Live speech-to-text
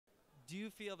Do you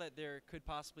feel that there could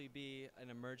possibly be an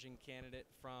emerging candidate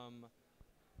from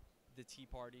the Tea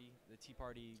Party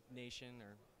nation,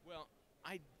 or? Well,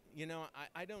 I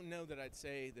don't know that I'd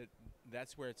say that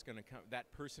that's where it's going to come. That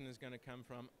person is going to come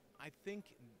from. I think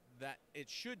that it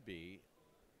should be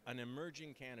an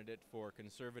emerging candidate for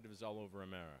conservatives all over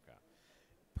America,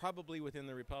 probably within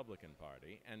the Republican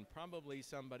Party, and probably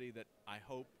somebody that I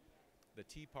hope the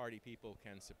Tea Party people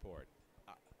can support.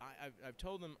 I've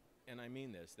told them, and I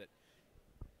mean this, that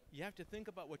you have to think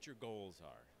about what your goals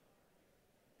are.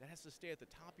 That has to stay at the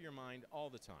top of your mind all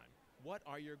the time. What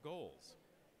are your goals?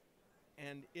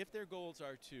 And if their goals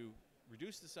are to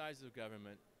reduce the size of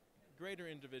government, greater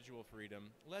individual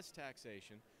freedom, less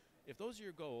taxation, if those are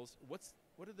your goals, what's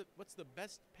the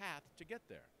best path to get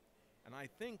there? And I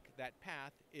think that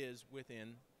path is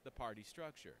within the party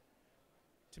structure.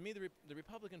 To me, the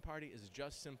Republican Party is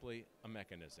just simply a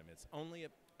mechanism. It's only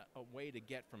a way to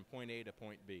get from point A to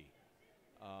point B.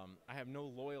 I have no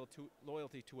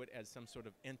loyalty to it as some sort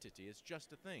of entity. It's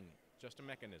just a thing, just a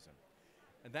mechanism.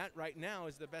 And that right now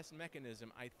is the best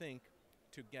mechanism, I think,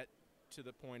 to get to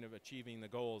the point of achieving the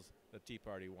goals the Tea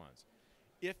Party wants.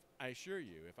 I assure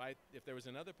you, if there was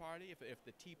another party, if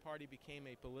the Tea Party became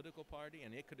a political party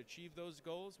and it could achieve those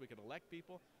goals, we could elect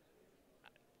people,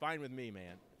 fine with me,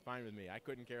 man. Fine with me. I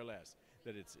couldn't care less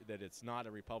that it's not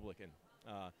a Republican.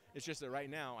 It's just that right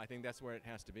now, I think that's where it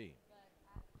has to be.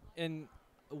 And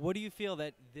what do you feel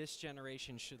that this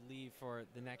generation should leave for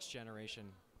the next generation?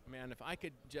 Man, if I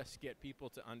could just get people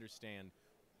to understand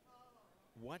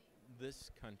what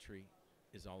this country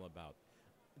is all about.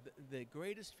 The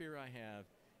greatest fear I have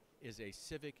is a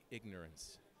civic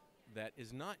ignorance that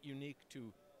is not unique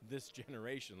to this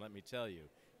generation, let me tell you.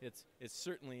 It's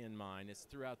certainly in mine. It's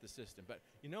throughout the system. But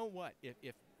you know what?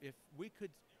 If we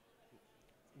could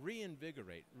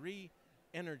reinvigorate,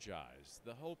 re-energize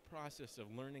the whole process of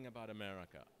learning about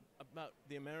America, about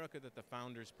the America that the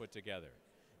founders put together,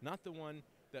 not the one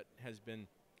that has been,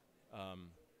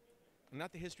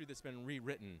 not the history that's been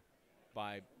rewritten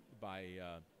by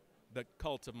the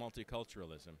cult of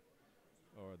multiculturalism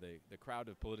or the crowd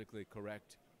of politically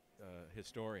correct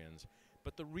historians,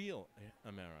 but the real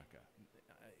America.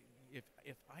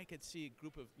 If I could see a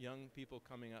group of young people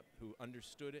coming up who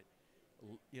understood it,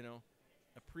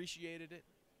 appreciated it,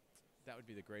 that would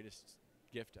be the greatest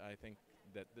gift I think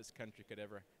that this country could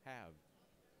ever have.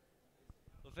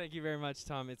 Well, thank you very much,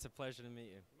 Tom. It's a pleasure to meet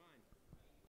you.